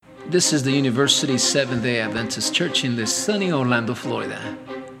This is the University Seventh-day Adventist Church in the sunny Orlando, Florida.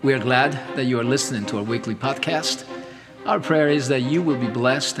 We are glad that you are listening to our weekly podcast. Our prayer is that you will be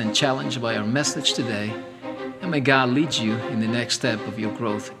blessed and challenged by our message today, and may God lead you in the next step of your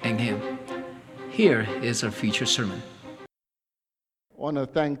growth in Him. Here is our feature sermon. I want to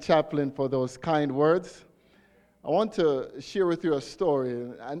thank Chaplain for those kind words. I want to share with you a story,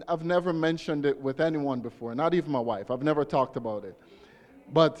 and I've never mentioned it with anyone before, not even my wife. I've never talked about it.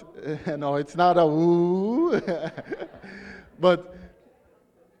 But, no, it's not a woo. But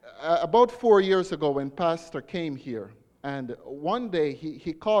about 4 years ago when Pastor came here, and one day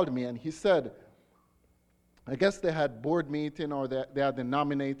he called me and he said, I guess they had board meeting or they had the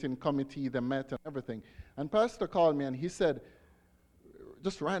nominating committee, they met and everything. And Pastor called me and he said,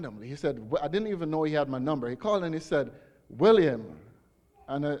 just randomly, he said, I didn't even know he had my number. He called and he said, William.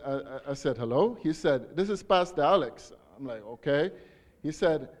 And I said, hello? He said, this is Pastor Alex. I'm like, okay. He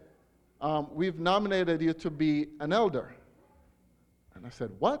said, we've nominated you to be an elder. And I said,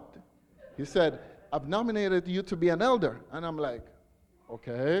 what? He said, I've nominated you to be an elder. And I'm like,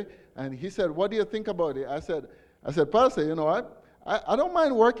 okay. And he said, what do you think about it? I said, Pastor, you know, I don't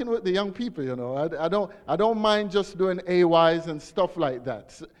mind working with the young people, you know. I don't mind just doing AYs and stuff like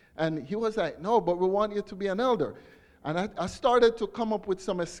that. And he was like, no, but we want you to be an elder. And I started to come up with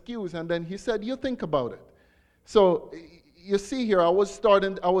some excuse. And then he said, you think about it. So you see here, I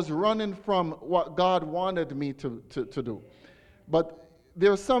was running from what God wanted me to do. But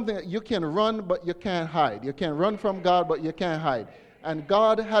there's something that you can run, but you can't hide. You can run from God, but you can't hide. And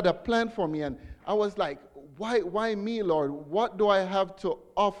God had a plan for me, and I was like, why me, Lord? What do I have to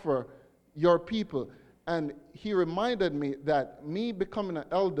offer your people? And he reminded me that me becoming an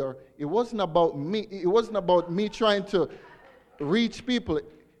elder, it wasn't about me. It wasn't about me trying to reach people.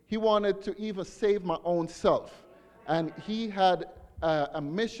 He wanted to even save my own self. And he had a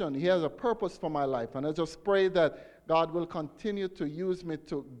mission. He has a purpose for my life. And I just pray that God will continue to use me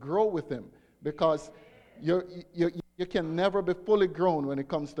to grow with him, because you can never be fully grown when it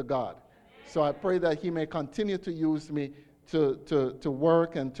comes to God. So I pray that he may continue to use me to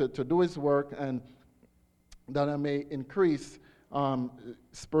work and to do his work, and that I may increase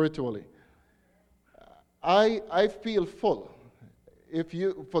spiritually. I feel full.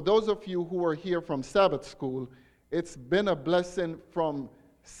 For those of you who are here from Sabbath school, it's been a blessing from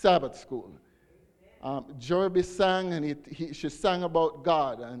Sabbath school. Jerby sang, and she sang about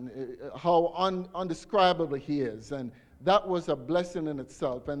God and how undescribable he is. And that was a blessing in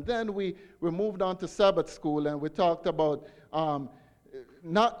itself. And then we moved on to Sabbath school, and we talked about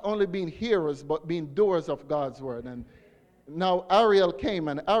not only being hearers, but being doers of God's word. And now Ariel came,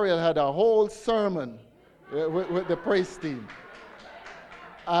 and Ariel had a whole sermon with the praise team.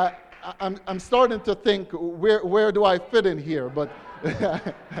 I'm starting to think, where do I fit in here? But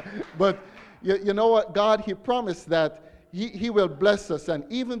but you know what? God, he promised that he will bless us. And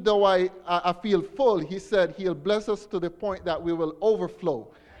even though I feel full, he said he'll bless us to the point that we will overflow.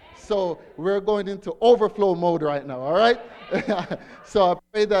 So we're going into overflow mode right now, all right? So I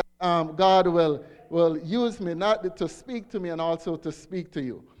pray that God will use me not to speak to me, and also to speak to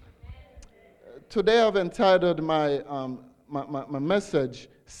you. Today I've entitled my message,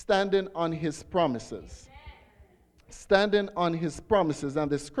 Standing on His Promises. Standing on His Promises.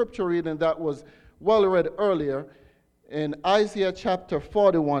 And the scripture reading that was well read earlier in Isaiah chapter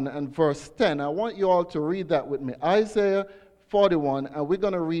 41 and verse 10. I want you all to read that with me. Isaiah 41, and we're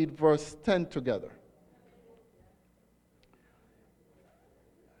going to read verse 10 together.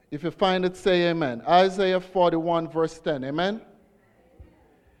 If you find it, say amen. Isaiah 41 verse 10. Amen?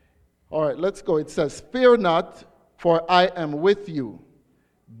 All right, let's go. It says, fear not, for I am with you.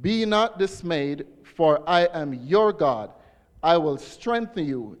 Be not dismayed, for I am your God. I will strengthen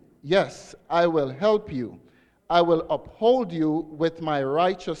you. Yes, I will help you. I will uphold you with my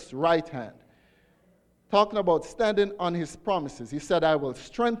righteous right hand. Talking about standing on his promises. He said, I will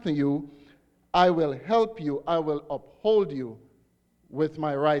strengthen you. I will help you. I will uphold you with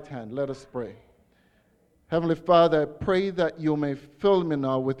my right hand. Let us pray. Heavenly Father, I pray that you may fill me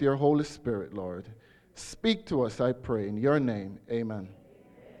now with your Holy Spirit, Lord. Speak to us, I pray, in your name. Amen.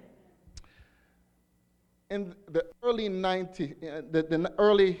 In the early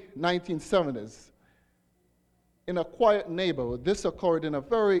 1970s, in a quiet neighborhood, this occurred in a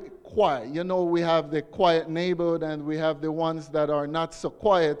very quiet, we have the quiet neighborhood, and we have the ones that are not so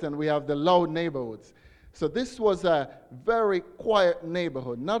quiet, and we have the loud neighborhoods. So this was a very quiet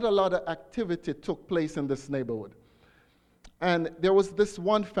neighborhood. Not a lot of activity took place in this neighborhood. And there was this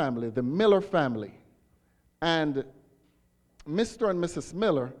one family, the Miller family. And Mr. and Mrs.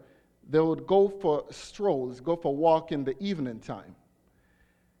 Miller, they would go for strolls, go for a walk in the evening time.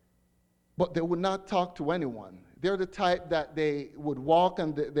 but they would not talk to anyone. They're the type that they would walk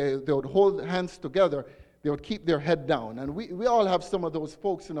and they would hold hands together. They would keep their head down. And we all have some of those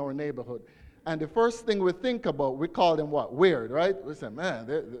folks in our neighborhood. And the first thing we think about, we call them what? Weird, right? We say, man,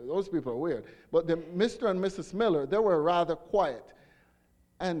 those people are weird. But the Mr. and Mrs. Miller, they were rather quiet.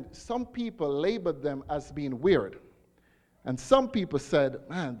 And some people labeled them as being weird. And some people said,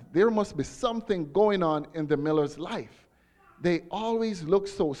 man, there must be something going on in the Miller's life. They always look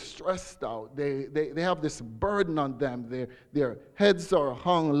so stressed out. They have this burden on them. Their heads are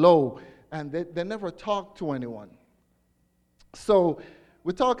hung low, and they never talk to anyone. So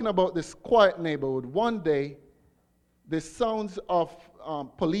we're talking about this quiet neighborhood. One day, the sounds of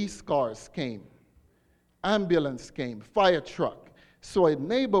police cars came, ambulance came, fire truck. So a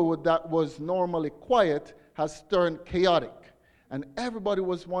neighborhood that was normally quiet has turned chaotic. And everybody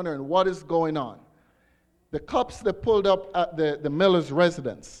was wondering what is going on. The cops, they pulled up at the Miller's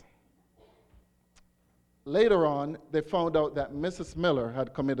residence. Later on, they found out that Mrs. Miller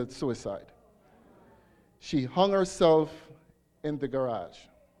had committed suicide. She hung herself in the garage.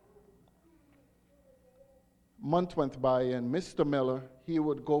 Month went by, and Mr. Miller, he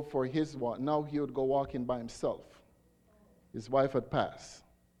would go for his walk. Now he would go walking by himself. His wife had passed.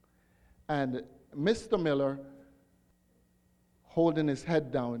 And Mr. Miller, holding his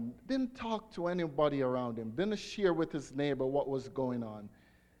head down, didn't talk to anybody around him, didn't share with his neighbor what was going on.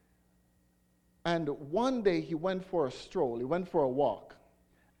 And one day he went for a stroll, he went for a walk.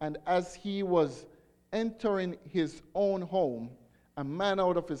 And as he was entering his own home, a man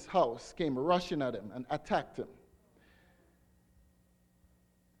out of his house came rushing at him and attacked him.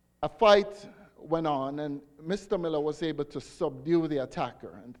 A fight went on, and Mr. Miller was able to subdue the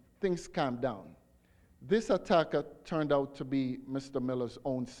attacker, and things calmed down. This attacker turned out to be Mr. Miller's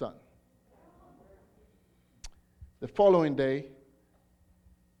own son. The following day,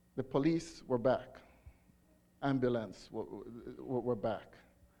 the police were back. Ambulance were back.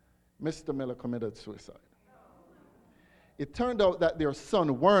 Mr. Miller committed suicide. It turned out that their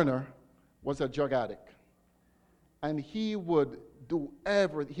son, Werner, was a drug addict. And he would do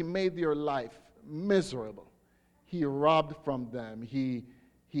everything. He made their life miserable. He robbed from them. He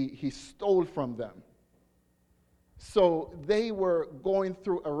stole from them. So they were going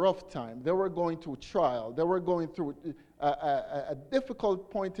through a rough time. They were going through trial. They were going through a difficult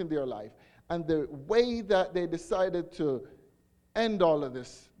point in their life. And the way that they decided to end all of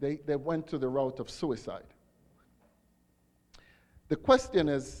this, they went to the route of suicide. The question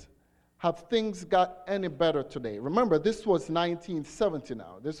is, have things got any better today? Remember, this was 1970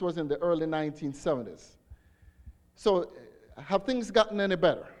 now. This was in the early 1970s. So have things gotten any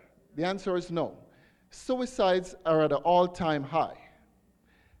better? The answer is no. Suicides are at an all-time high.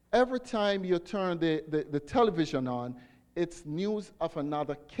 Every time you turn the television on, it's news of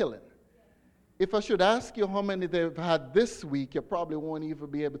another killing. If I should ask you how many they've had this week, you probably won't even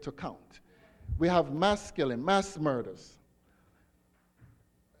be able to count. We have mass killing, mass murders.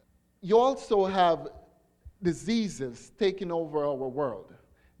 You also have diseases taking over our world,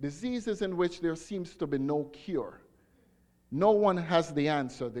 diseases in which there seems to be no cure. No one has the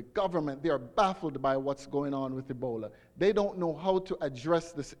answer. The government, they are baffled by what's going on with Ebola. They don't know how to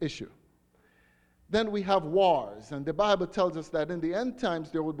address this issue. Then we have wars, and the Bible tells us that in the end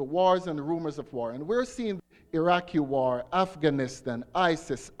times there will be wars and rumors of war. And we're seeing Iraqi war, Afghanistan,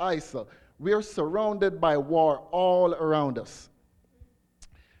 ISIS, ISIL. We're surrounded by war all around us.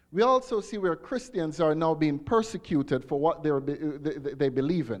 We also see where Christians are now being persecuted for what they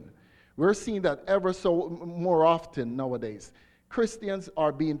believe in. We're seeing that ever so more often nowadays. Christians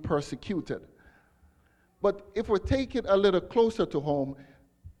are being persecuted. But if we take it a little closer to home,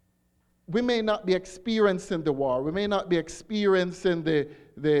 we may not be experiencing the war. We may not be experiencing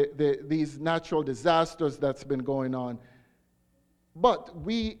these natural disasters that's been going on. But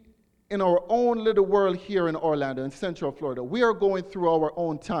we, in our own little world here in Orlando, in Central Florida, we are going through our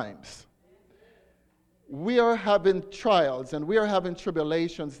own times. We are having trials and we are having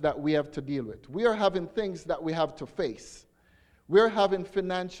tribulations that we have to deal with. We are having things that we have to face. We're having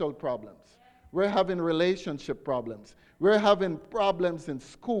financial problems. We're having relationship problems. We're having problems in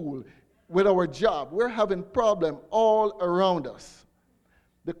school, with our job. We're having problems all around us.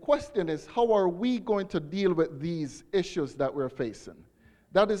 The question is, how are we going to deal with these issues that we're facing?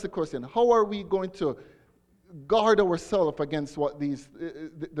 That is the question. How are we going to guard ourselves against what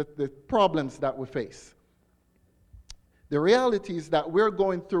the problems that we face? The reality is that we're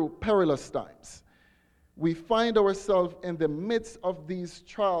going through perilous times. We find ourselves in the midst of these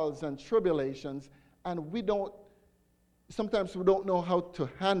trials and tribulations, and sometimes we don't know how to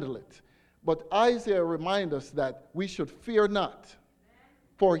handle it. But Isaiah reminds us that we should fear not,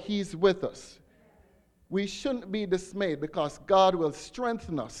 for he's with us. We shouldn't be dismayed because God will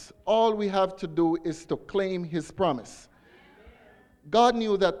strengthen us. All we have to do is to claim his promise. God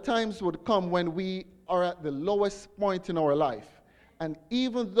knew that times would come when we are at the lowest point in our life. And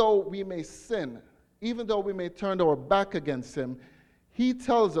even though we may sin, even though we may turn our back against him, he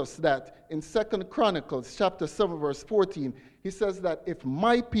tells us that in 2 Chronicles chapter 7, verse 14, he says that if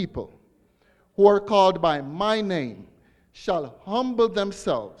my people who are called by my name shall humble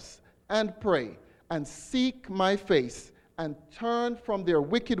themselves and pray and seek my face and turn from their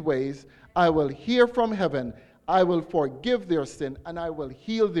wicked ways, I will hear from heaven, I will forgive their sin, and I will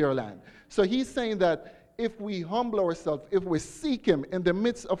heal their land. So he's saying that if we humble ourselves, if we seek him in the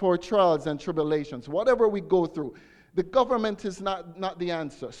midst of our trials and tribulations, whatever we go through, the government is not the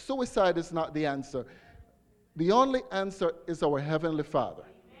answer. Suicide is not the answer. The only answer is our Heavenly Father.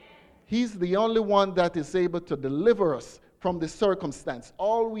 He's the only one that is able to deliver us from the circumstance.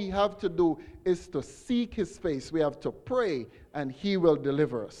 All we have to do is to seek his face. We have to pray, and he will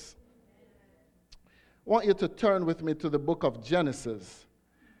deliver us. I want you to turn with me to the book of Genesis.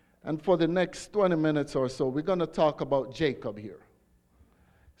 And for the next 20 minutes or so, we're going to talk about Jacob here.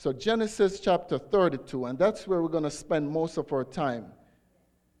 So Genesis chapter 32, and that's where we're going to spend most of our time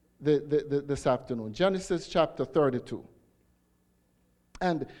this afternoon. Genesis chapter 32.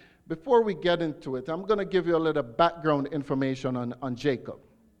 And before we get into it, I'm going to give you a little background information on Jacob.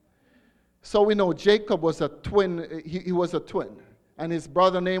 So we know Jacob was a twin. He was a twin. And his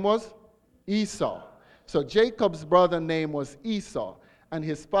brother name was Esau. So Jacob's brother name was Esau. And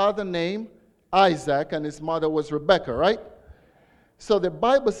his father name Isaac, and his mother was Rebekah, right? So the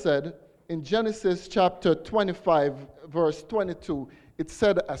Bible said in Genesis chapter 25, verse 22, it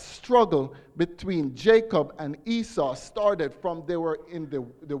said a struggle between Jacob and Esau started from they were in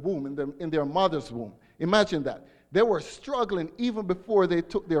the womb, in their mother's womb. Imagine that. They were struggling even before they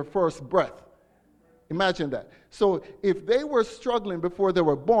took their first breath. Imagine that. So if they were struggling before they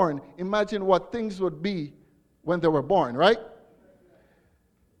were born, imagine what things would be when they were born, right?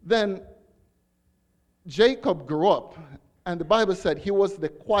 Then Jacob grew up, and the Bible said he was the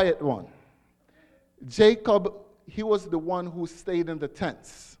quiet one. Jacob, he was the one who stayed in the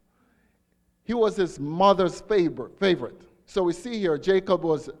tents. He was his mother's favorite. So we see here, Jacob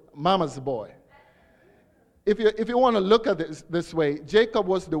was mama's boy. If you want to look at this way, Jacob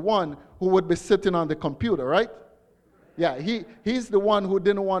was the one who would be sitting on the computer, right? Yeah, he's the one who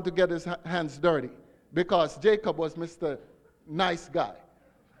didn't want to get his hands dirty because Jacob was Mr. Nice Guy.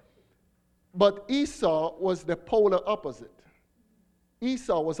 But Esau was the polar opposite.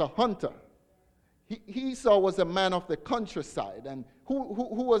 Esau was a hunter. Esau was a man of the countryside. And who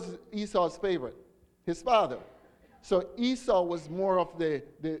was Esau's favorite? His father. So Esau was more of the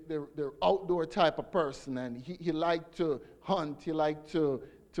outdoor type of person, and he liked to hunt, he liked to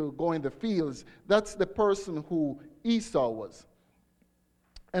go in the fields. That's the person who Esau was.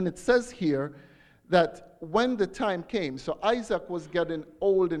 And it says here that when the time came, so Isaac was getting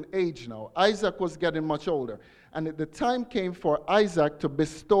old in age now. Isaac was getting much older. And the time came for Isaac to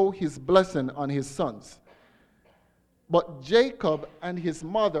bestow his blessing on his sons. But Jacob and his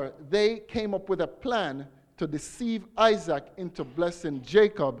mother, they came up with a plan to deceive Isaac into blessing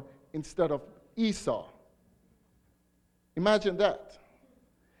Jacob instead of Esau. Imagine that.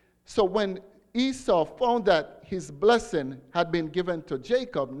 So when Esau found that his blessing had been given to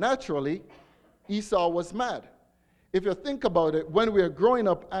Jacob, naturally, Esau was mad. If you think about it, when we are growing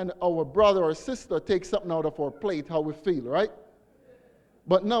up and our brother or sister takes something out of our plate, how we feel, right?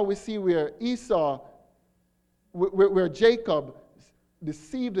 But now we see where where Jacob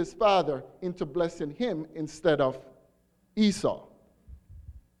deceived his father into blessing him instead of Esau.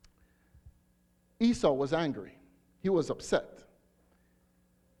 Esau was angry. He was upset.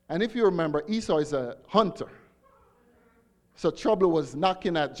 And if you remember, Esau is a hunter. So trouble was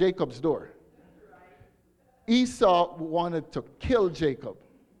knocking at Jacob's door. Esau wanted to kill Jacob.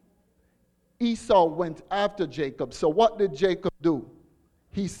 Esau went after Jacob. So what did Jacob do?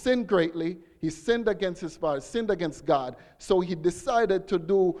 He sinned greatly. He sinned against his father, sinned against God. So he decided to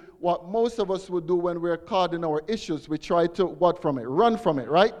do what most of us would do when we're caught in our issues. We try to, run from it,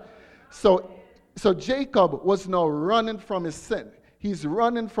 right? So Jacob was now running from his sin. He's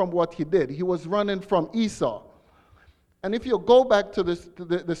running from what he did. He was running from Esau. And if you go back to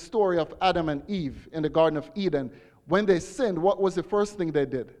the story of Adam and Eve in the Garden of Eden, when they sinned, what was the first thing they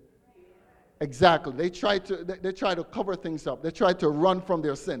did? Exactly. They tried to cover things up. They tried to run from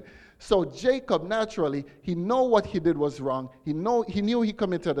their sin. So Jacob, naturally, he knew what he did was wrong. He knew he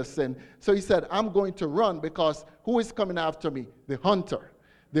committed a sin. So he said, I'm going to run because who is coming after me? The hunter.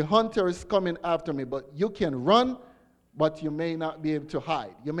 The hunter is coming after me. But you can run but you may not be able to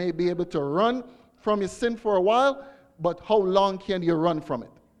hide. You may be able to run from your sin for a while, but how long can you run from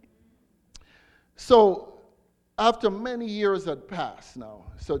it? So after many years had passed now,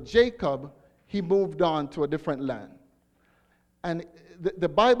 so Jacob, he moved on to a different land. And the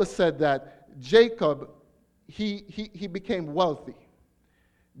Bible said that Jacob, he became wealthy.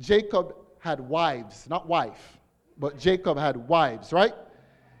 Jacob had wives, not wife, but Jacob had wives, right?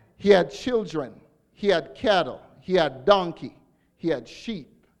 He had children, he had cattle, he had donkey, he had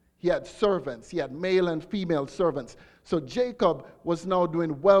sheep, he had servants, he had male and female servants. So Jacob was now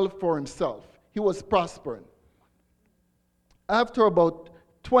doing well for himself. He was prospering. After about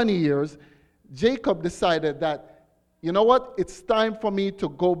 20 years, Jacob decided that, you know what, it's time for me to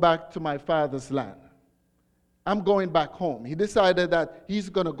go back to my father's land. I'm going back home. He decided that he's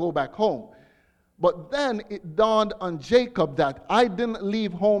going to go back home. But then it dawned on Jacob that I didn't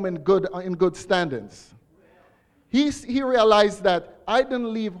leave home in good standings. He realized that I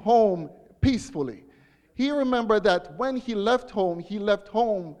didn't leave home peacefully. He remembered that when he left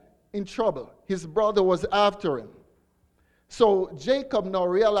home in trouble. His brother was after him. So Jacob now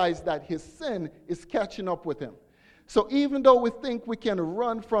realized that his sin is catching up with him. So even though we think we can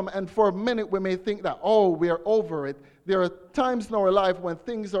run from, and for a minute we may think that, oh, we are over it, there are times in our life when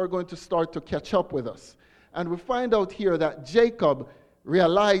things are going to start to catch up with us. And we find out here that Jacob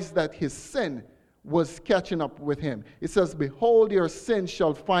realized that his sin was catching up with him. It says, behold, your sin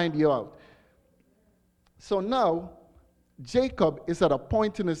shall find you out. So now, Jacob is at a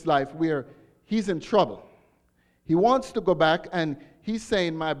point in his life where he's in trouble. He wants to go back, and he's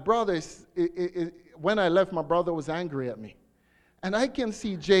saying, my brother, when I left, my brother was angry at me. And I can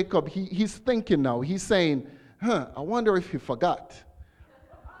see Jacob, he's thinking now. He's saying, I wonder if he forgot.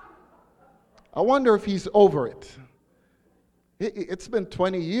 I wonder if he's over it. It's been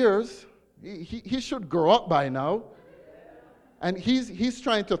 20 years. He should grow up by now. And he's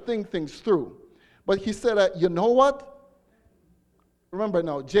trying to think things through. But he said, you know what? Remember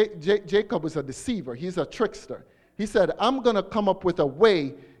now, Jacob is a deceiver. He's a trickster. He said, I'm going to come up with a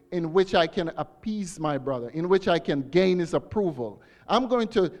way in which I can appease my brother, in which I can gain his approval. I'm going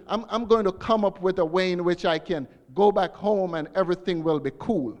to come up with a way in which I can go back home and everything will be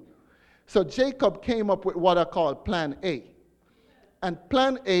cool. So Jacob came up with what I call Plan A. And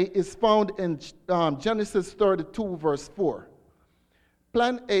Plan A is found in Genesis 32, verse 4.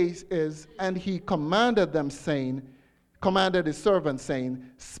 Plan A is, and he commanded his servants, saying,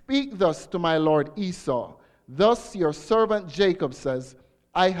 speak thus to my lord Esau. Thus your servant Jacob says,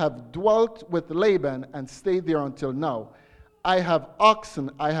 I have dwelt with Laban and stayed there until now. I have oxen,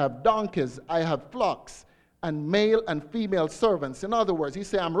 I have donkeys, I have flocks, and male and female servants. In other words, he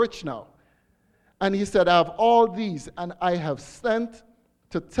said, I'm rich now. And he said, I have all these, and I have sent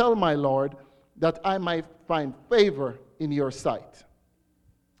to tell my Lord that I might find favor in your sight.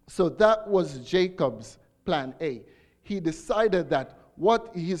 So that was Jacob's Plan A. He decided that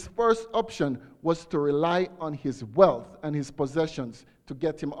his first option was to rely on his wealth and his possessions to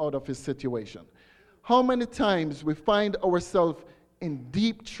get him out of his situation. How many times we find ourselves in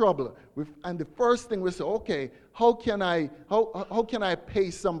deep trouble, and the first thing we say, okay, how can I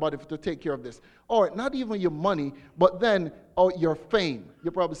pay somebody to take care of this? Or not even your money, but then your fame.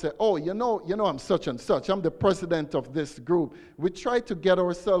 You probably say, oh, you know, I'm such and such. I'm the president of this group. We try to get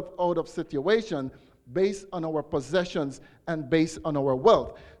ourselves out of situation based on our possessions and based on our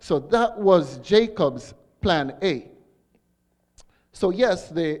wealth. So that was Jacob's Plan A. So yes,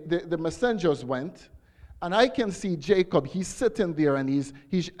 the messengers went, and I can see Jacob, he's sitting there and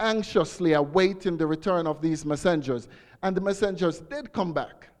he's anxiously awaiting the return of these messengers. And the messengers did come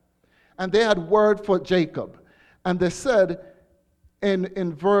back, and they had word for Jacob. And they said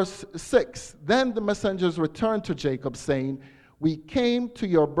in verse 6, then the messengers returned to Jacob, saying, we came to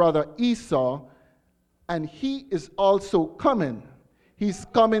your brother Esau, and he is also coming. He's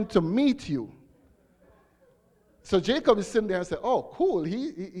coming to meet you. So Jacob is sitting there and said, oh, cool.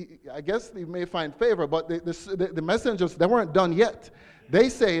 I guess he may find favor. But the messengers, they weren't done yet. They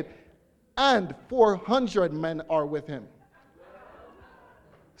said, and 400 men are with him.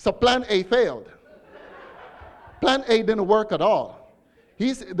 So Plan A failed. Plan A didn't work at all.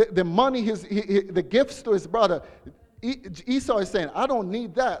 The money, the gifts to his brother, Esau is saying, I don't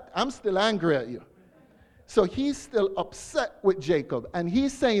need that. I'm still angry at you. So he's still upset with Jacob. And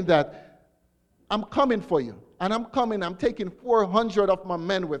he's saying that, I'm coming for you. And I'm taking 400 of my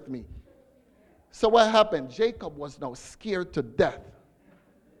men with me. So what happened? Jacob was now scared to death.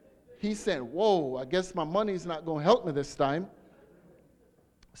 He said, whoa, I guess my money is not going to help me this time.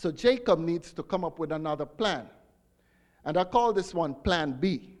 So Jacob needs to come up with another plan. And I call this one Plan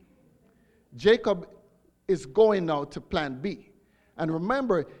B. Jacob is going now to plan B. And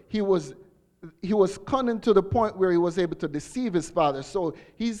remember, he was cunning to the point where he was able to deceive his father. So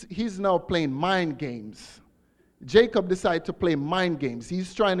he's now playing mind games. Jacob decided to play mind games.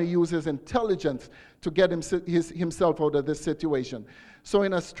 He's trying to use his intelligence to get himself out of this situation. So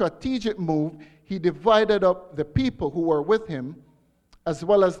in a strategic move, he divided up the people who were with him, as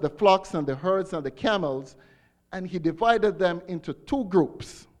well as the flocks and the herds and the camels, and he divided them into two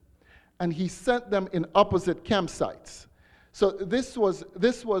groups. And he sent them in opposite campsites. So this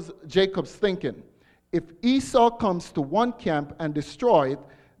was Jacob's thinking. If Esau comes to one camp and destroy it,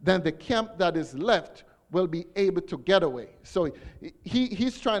 then the camp that is left will be able to get away. So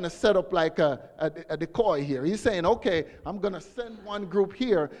he's trying to set up like a decoy here. He's saying, okay, I'm going to send one group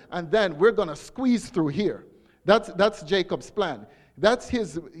here, and then we're going to squeeze through here. That's Jacob's plan.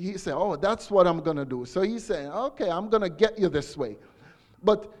 He said, oh, that's what I'm going to do. So he's saying, okay, I'm going to get you this way.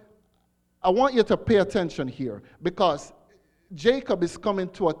 But I want you to pay attention here, because Jacob is coming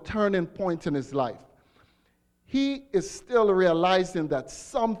to a turning point in his life. He is still realizing that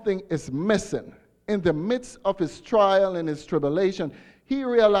something is missing. In the midst of his trial and his tribulation, he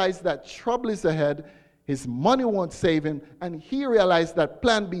realized that trouble is ahead, his money won't save him, and he realized that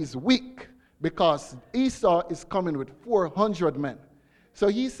plan B is weak because Esau is coming with 400 men. So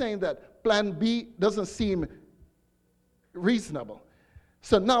he's saying that plan B doesn't seem reasonable.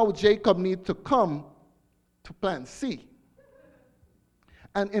 So now Jacob needs to come to plan C.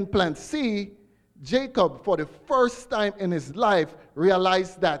 And in plan C, Jacob, for the first time in his life,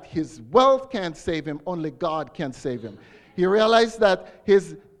 realized that his wealth can't save him, only God can save him. He realized that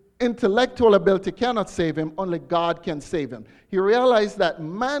his intellectual ability cannot save him, only God can save him. He realized that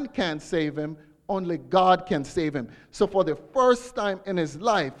man can't save him, only God can save him. So for the first time in his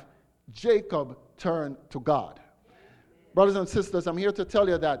life, Jacob turned to God. Brothers and sisters, I'm here to tell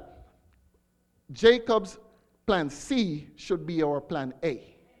you that Jacob's plan C should be our plan A.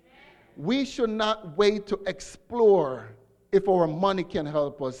 We should not wait to explore if our money can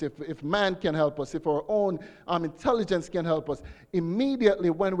help us, if man can help us, if our own intelligence can help us. Immediately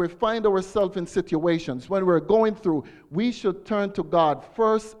when we find ourselves in situations, when we're going through, we should turn to God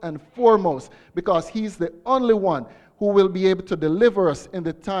first and foremost, because he's the only one who will be able to deliver us in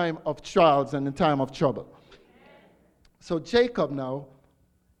the time of trials and in time of trouble. So Jacob now,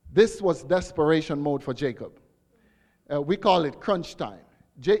 this was desperation mode for Jacob. We call it crunch time.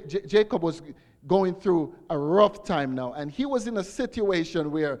 Jacob was going through a rough time now, and he was in a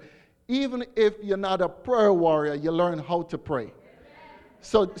situation where even if you're not a prayer warrior, you learn how to pray.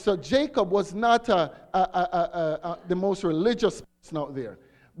 So Jacob was not the most religious person out there,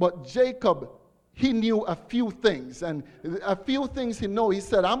 but Jacob, he knew a few things, and a few things he knew. He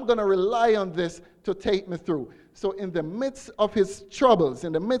said, I'm going to rely on this to take me through. So in the midst of his troubles,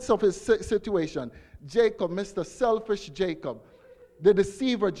 in the midst of his situation, Jacob, Mr. Selfish Jacob, the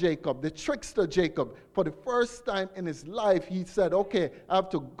deceiver Jacob, the trickster Jacob, for the first time in his life, he said, okay, I have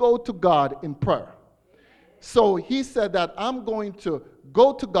to go to God in prayer. So he said that I'm going to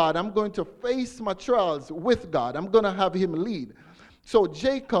go to God. I'm going to face my trials with God. I'm going to have him lead. So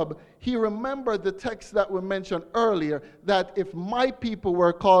Jacob, he remembered the text that we mentioned earlier, that if my people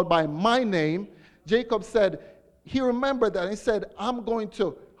were called by my name, Jacob said, he remembered that. He said, I'm going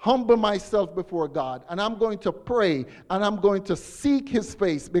to humble myself before God, and I'm going to pray, and I'm going to seek his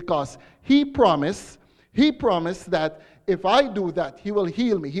face, because he promised that if I do that, he will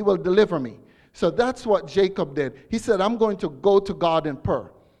heal me, he will deliver me. So that's what Jacob did. He said, I'm going to go to God in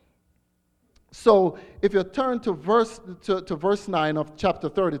prayer. So if you turn to verse 9 of chapter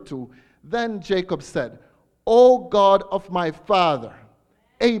 32, then Jacob said, O God of my father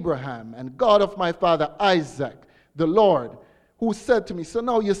Abraham, and God of my father Isaac, the Lord, who said to me. So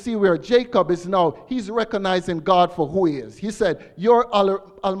now you see where Jacob is now. He's recognizing God for who he is. He said, you're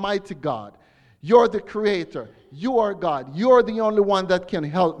Almighty God. You're the creator. You are God. You're the only one that can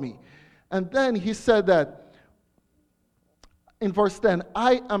help me. And then he said that in verse 10,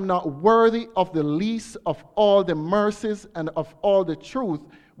 I am not worthy of the least of all the mercies and of all the truth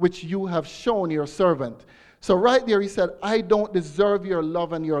which you have shown your servant. So right there he said, I don't deserve your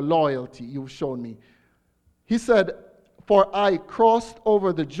love and your loyalty you've shown me. He said, for I crossed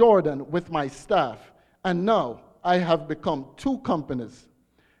over the Jordan with my staff, and now I have become two companies.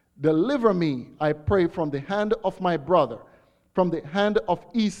 Deliver me, I pray, from the hand of my brother, from the hand of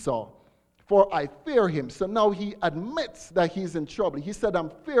Esau, for I fear him. So now he admits that he's in trouble. He said, I'm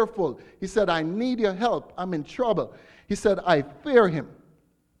fearful. He said, I need your help. I'm in trouble. He said, I fear him.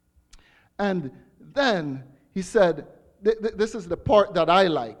 And then he said, this is the part that I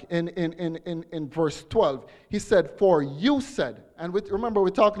like in verse 12. He said, for you said, and remember we're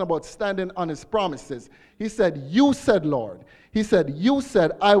talking about standing on his promises. He said, you said, Lord. He said, you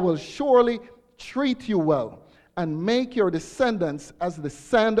said, I will surely treat you well and make your descendants as the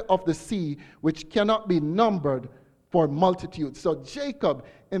sand of the sea, which cannot be numbered for multitudes. So Jacob,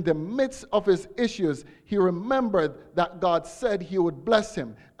 in the midst of his issues, he remembered that God said he would bless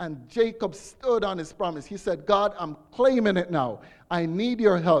him. And Jacob stood on his promise. He said, God, I'm claiming it now. I need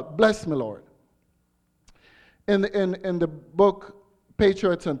your help. Bless me, Lord. In the book,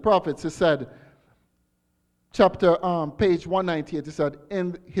 Patriots and Prophets, it said, page 198, it said,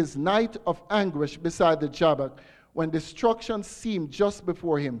 in his night of anguish beside the Jabbok, when destruction seemed just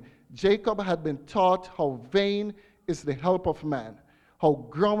before him, Jacob had been taught how vain is the help of man, how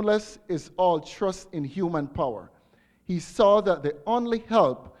groundless is all trust in human power. He saw that the only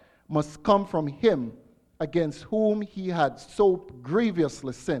help must come from him against whom he had so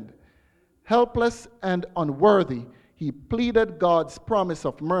grievously sinned. Helpless and unworthy, he pleaded God's promise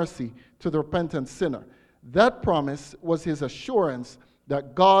of mercy to the repentant sinner. That promise was his assurance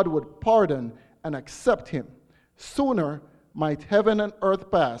that God would pardon and accept him. Sooner might heaven and earth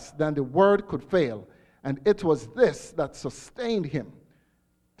pass than the word could fail. And it was this that sustained him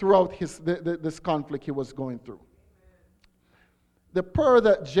throughout this conflict he was going through. The prayer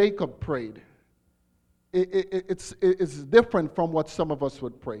that Jacob prayed, it's different from what some of us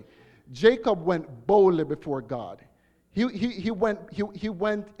would pray. Jacob went boldly before God. He went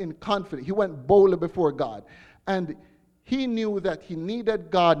in confidence. He went boldly before God. And he knew that he needed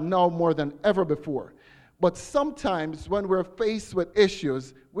God now more than ever before. But sometimes when we're faced with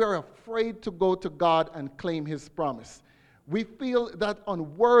issues, we're afraid to go to God and claim his promise. We feel that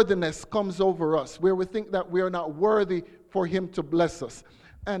unworthiness comes over us, where we think that we are not worthy for him to bless us.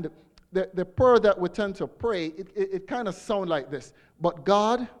 And the prayer that we tend to pray, it kind of sounds like this. But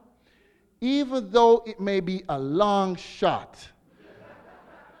God, even though it may be a long shot,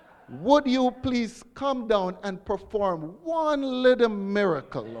 would you please come down and perform one little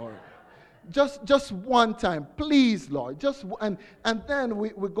miracle, Lord? Just one time, please, Lord. And then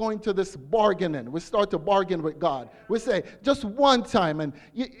we go into this bargaining. We start to bargain with God. We say, just one time, and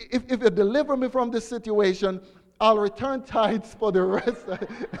if you deliver me from this situation, I'll return tithes for the rest.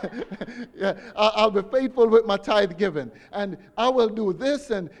 Yeah, I'll be faithful with my tithe giving. And I will do this,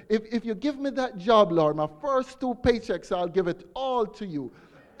 and if you give me that job, Lord, my first 2 paychecks, I'll give it all to you.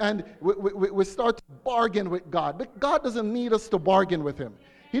 And we start to bargain with God. But God doesn't need us to bargain with him.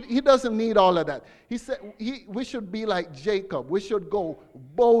 He doesn't need all of that. He said we should be like Jacob. We should go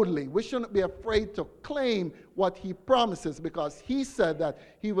boldly. We shouldn't be afraid to claim what he promises, because he said that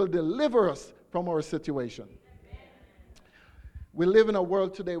he will deliver us from our situation. We live in a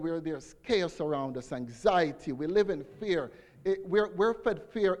world today where there's chaos around us, anxiety. We live in fear. We're fed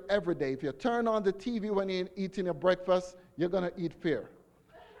fear every day. If you turn on the TV when you're eating your breakfast, you're going to eat fear.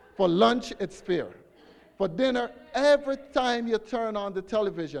 For lunch, it's fear. For dinner, every time you turn on the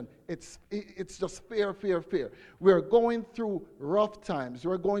television, it's just fear, fear, fear. We're going through rough times.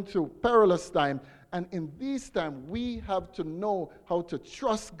 We're going through perilous times. And in these times, we have to know how to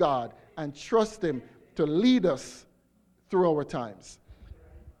trust God and trust him to lead us through our times.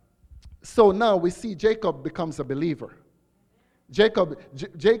 So now we see Jacob becomes a believer.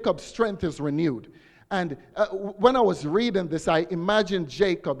 Jacob's strength is renewed. And when I was reading this, I imagined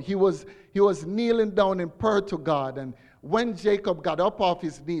Jacob. He was kneeling down in prayer to God. And when Jacob got up off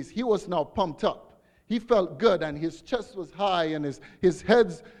his knees, he was now pumped up. He felt good, and his chest was high, and his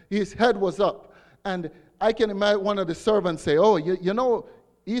head was up. And I can imagine one of the servants say, "Oh, you know,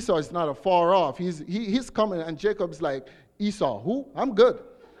 Esau is not far off. He's coming." And Jacob's like, "Esau, who? I'm good."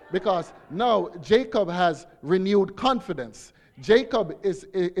 Because now Jacob has renewed confidence. Jacob is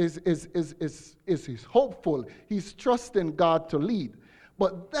hopeful. He's trusting God to lead.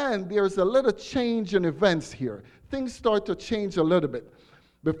 But then there's a little change in events here. Things start to change a little bit.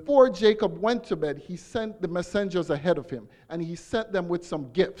 Before Jacob went to bed, he sent the messengers ahead of him, and he sent them with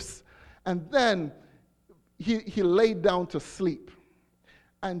some gifts. And then he laid down to sleep.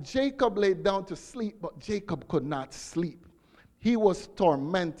 And Jacob laid down to sleep, but Jacob could not sleep. He was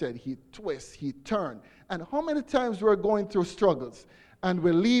tormented. He twisted, he turned. And how many times we're going through struggles, and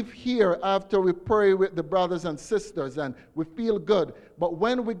we leave here after we pray with the brothers and sisters, and we feel good. But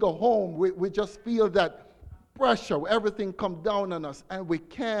when we go home, we just feel that pressure, everything come down on us, and we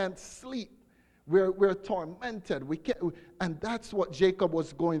can't sleep. We're tormented. And that's what Jacob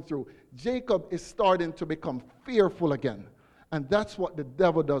was going through. Jacob is starting to become fearful again. And that's what the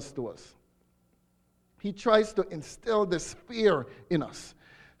devil does to us. He tries to instill this fear in us.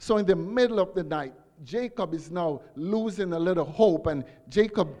 So in the middle of the night, Jacob is now losing a little hope. And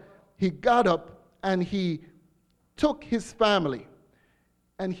Jacob, he got up and he took his family.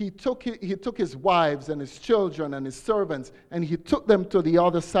 And he took his wives and his children and his servants, and he took them to the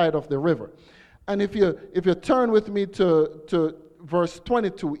other side of the river. And if you turn with me to verse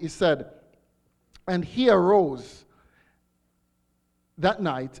 22, he said, and he arose that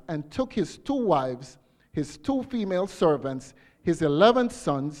night and took his 2 wives, his 2 female servants, his 11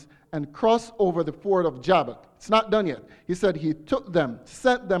 sons, and crossed over the ford of Jabbok. It's not done yet. He said he took them,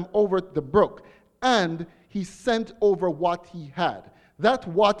 sent them over the brook, and he sent over what he had. That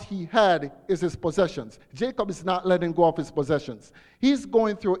what he had is his possessions. Jacob is not letting go of his possessions. He's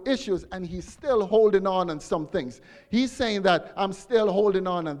going through issues and he's still holding on some things. He's saying that I'm still holding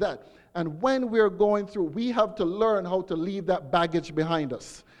on that. And when we're going through, we have to learn how to leave that baggage behind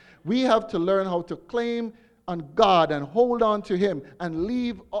us. We have to learn how to claim on God and hold on to him and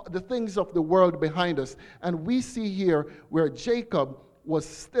leave the things of the world behind us. And we see here where Jacob was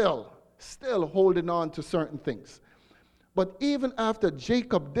still holding on to certain things. But even after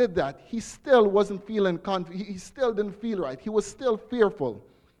Jacob did that, he still wasn't feeling confident. He still didn't feel right. He was still fearful.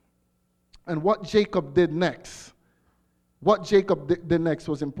 And what Jacob did next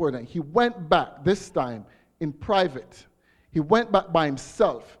was important. He went back this time in private. He went back by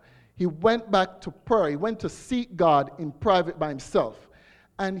himself. He went back to prayer. He went to seek God in private by himself.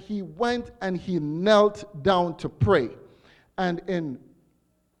 And he went and he knelt down to pray. And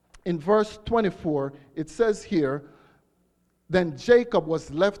in verse 24, it says here, then Jacob was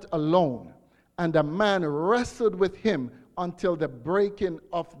left alone, and a man wrestled with him until the breaking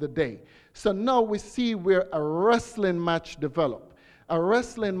of the day. So now we see where a wrestling match developed. A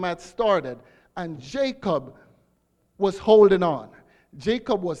wrestling match started, and Jacob was holding on.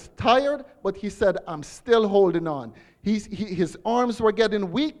 Jacob was tired, but he said, I'm still holding on. His arms were getting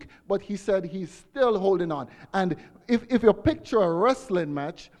weak, but he said he's still holding on. And if you picture a wrestling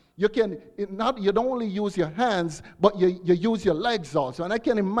match, you don't only use your hands, but you use your legs also. And I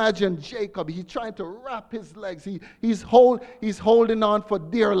can imagine Jacob, he's trying to wrap his legs. He's holding on for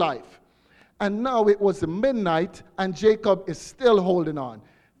dear life. And now it was midnight, and Jacob is still holding on.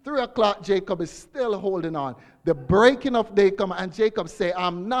 3 o'clock, Jacob is still holding on. The breaking of day come, and Jacob say,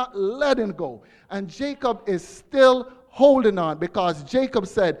 I'm not letting go. And Jacob is still holding on, because Jacob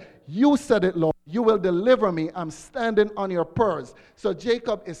said, you said it, Lord. You will deliver me. I'm standing on your purse. So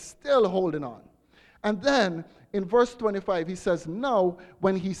Jacob is still holding on. And then in verse 25, he says, now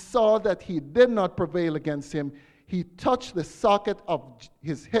when he saw that he did not prevail against him, he touched the socket of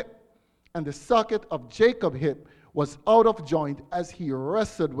his hip. And the socket of Jacob's hip was out of joint as he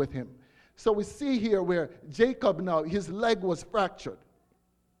wrestled with him. So we see here where Jacob now, his leg was fractured.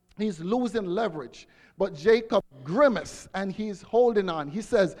 He's losing leverage. But Jacob grimaced and he's holding on. He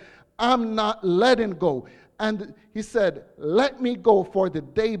says, I'm not letting go. And he said, let me go, for the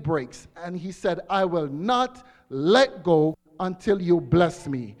day breaks. And he said, I will not let go until you bless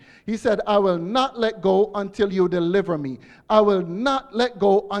me. He said, I will not let go until you deliver me. I will not let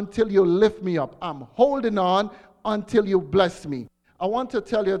go until you lift me up. I'm holding on until you bless me. I want to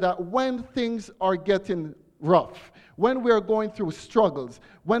tell you that when things are getting rough, when we're going through struggles,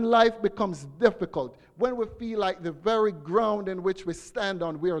 when life becomes difficult, when we feel like the very ground in which we stand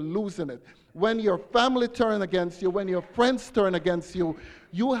on, we are losing it. When your family turn against you, when your friends turn against you,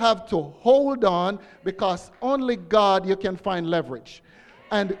 you have to hold on, because only God you can find leverage.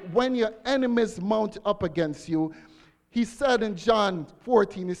 And when your enemies mount up against you, he said in John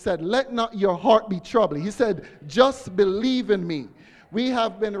 14, he said, let not your heart be troubled. He said, just believe in me. We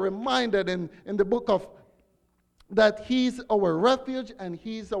have been reminded in the book of that he's our refuge and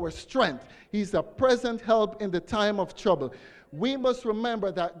he's our strength. He's a present help in the time of trouble. We must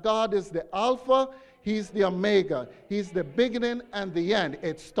remember that God is the Alpha, he's the Omega. He's the beginning and the end.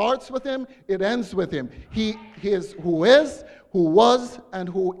 It starts with him, it ends with him. He is, who was, and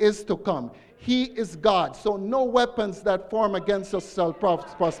who is to come. He is God. So no weapons that form against us shall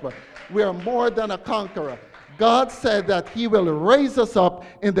prosper. We are more than a conqueror. God said that he will raise us up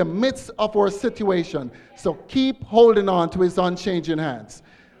in the midst of our situation. So keep holding on to his unchanging hands.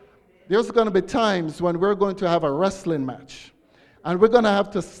 There's going to be times when we're going to have a wrestling match. And we're going to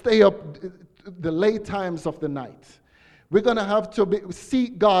have to stay up the late times of the night. We're going to have to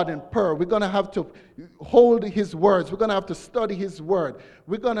seek God in prayer. We're going to have to hold his words. We're going to have to study his word.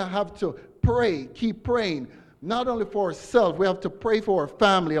 We're going to have to pray, keep praying. Not only for ourselves, we have to pray for our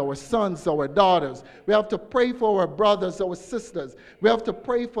family, our sons, our daughters. We have to pray for our brothers, our sisters. We have to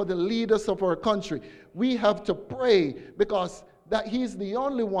pray for the leaders of our country. We have to pray because that he's the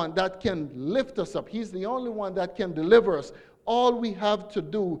only one that can lift us up. He's the only one that can deliver us all we have to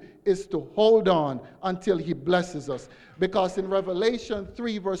do is to hold on until he blesses us. Because in Revelation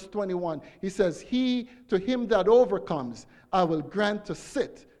 3 verse 21, he says, to him that overcomes, I will grant to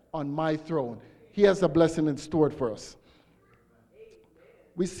sit on my throne. He has a blessing in store for us.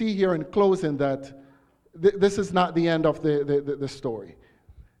 We see here in closing that this is not the end of the story.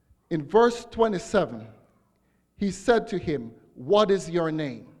 In verse 27, he said to him, what is your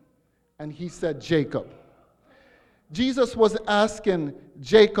name? And he said, Jacob. Jesus was asking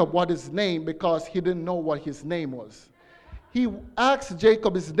Jacob what his name because he didn't know what his name was. He asked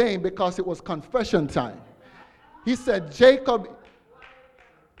Jacob his name because it was confession time. He said, Jacob,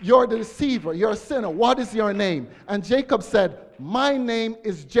 you're the deceiver, you're a sinner. What is your name? And Jacob said, my name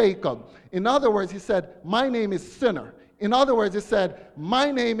is Jacob. In other words, he said, my name is sinner. In other words, he said, my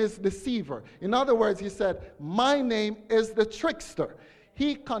name is deceiver. In other words, he said, my name is the trickster.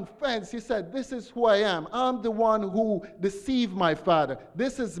 He confessed, he said, this is who I am. I'm the one who deceived my father.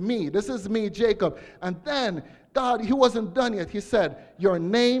 This is me, Jacob. And then God, he wasn't done yet. He said, your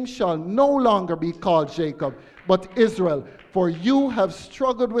name shall no longer be called Jacob, but Israel. For you have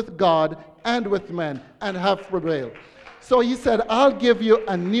struggled with God and with men and have prevailed. So he said, I'll give you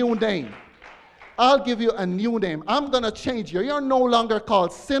a new name. I'll give you a new name. I'm going to change you. You're no longer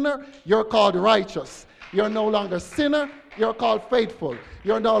called sinner. You're called righteous. You're no longer sinner. You're called faithful.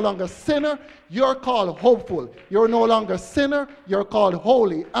 You're no longer sinner. You're called hopeful. You're no longer sinner. You're called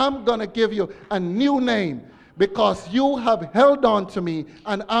holy. I'm going to give you a new name because you have held on to me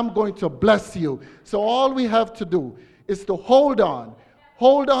and I'm going to bless you. So all we have to do is to hold on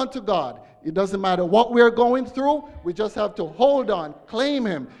to God. It doesn't matter what we're going through. We just have to hold on, claim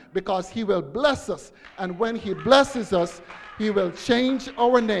him, because he will bless us. And when he blesses us, he will change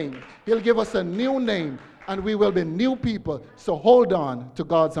our name. He'll give us a new name, and we will be new people. So hold on to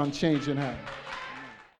God's unchanging hand.